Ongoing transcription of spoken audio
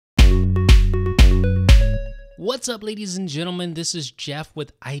What's up, ladies and gentlemen? This is Jeff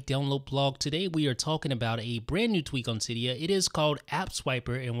with iDownloadBlog. Today we are talking about a brand new tweak on Cydia. It is called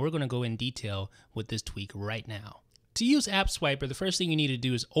AppSwiper, and we're going to go in detail with this tweak right now. To use AppSwiper, the first thing you need to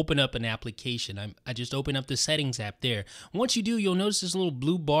do is open up an application. I just opened up the Settings app there. Once you do, you'll notice this little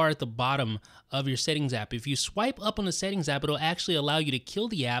blue bar at the bottom of your Settings app. If you swipe up on the Settings app, it'll actually allow you to kill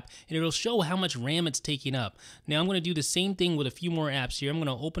the app, and it'll show how much RAM it's taking up. Now I'm going to do the same thing with a few more apps here. I'm going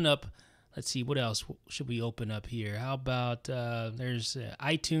to open up. Let's see, what else should we open up here? How about, there's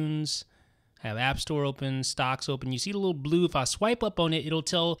iTunes, I have App Store open, Stocks open. You see the little blue, if I swipe up on it, it'll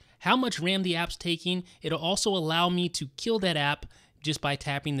tell how much RAM the app's taking. It'll also allow me to kill that app just by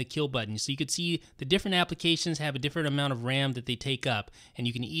tapping the kill button. So you can see the different applications have a different amount of RAM that they take up, and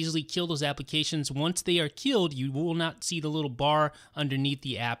you can easily kill those applications. Once they are killed, you will not see the little bar underneath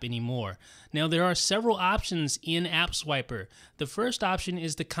the app anymore. Now, there are several options in AppSwiper. The first option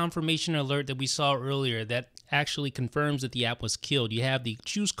is the confirmation alert that we saw earlier that actually confirms that the app was killed. You have the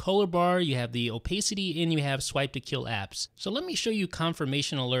choose color bar, you have the opacity, and you have swipe to kill apps. So let me show you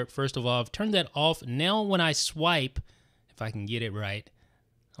confirmation alert first of all. I've turned that off. Now when I swipe, if I can get it right,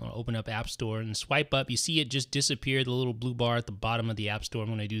 I'm going to open up App Store and swipe up. You see it just disappeared, the little blue bar at the bottom of the App Store. I'm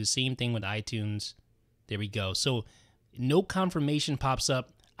going to do the same thing with iTunes. There we go. So no confirmation pops up.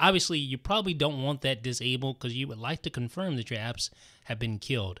 Obviously, you probably don't want that disabled because you would like to confirm that your apps have been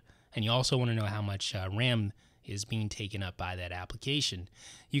killed. And you also want to know how much RAM is being taken up by that application.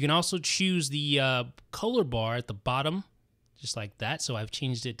 You can also choose the color bar at the bottom, just like that. So I've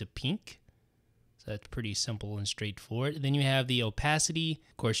changed it to pink. So that's pretty simple and straightforward. Then you have the opacity.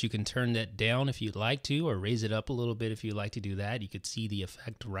 Of course, you can turn that down if you'd like to, or raise it up a little bit if you'd like to do that. You could see the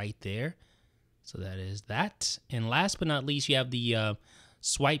effect right there. So that is that. And last but not least, you have the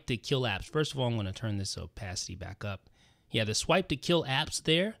swipe to kill apps. First of all, I'm going to turn this opacity back up. Yeah, the swipe to kill apps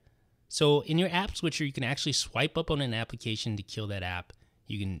there. So in your app switcher, you can actually swipe up on an application to kill that app.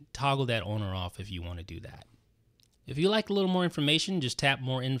 You can toggle that on or off if you want to do that. If you'd like a little more information, just tap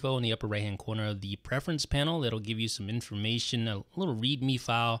more info in the upper right hand corner of the preference panel. That'll give you some information, a little README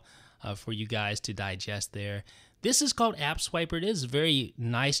file for you guys to digest there. This is called AppSwiper. It is a very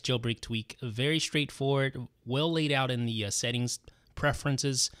nice jailbreak tweak, very straightforward, well laid out in the settings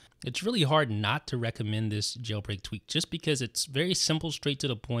preferences. It's really hard not to recommend this jailbreak tweak just because it's very simple, straight to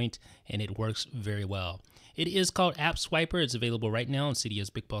the point, and it works very well. It is called AppSwiper. It's available right now on Cydia's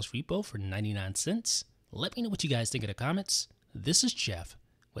BigBoss repo for 99 cents. Let me know what you guys think in the comments. This is Jeff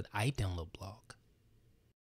with iDownloadBlog.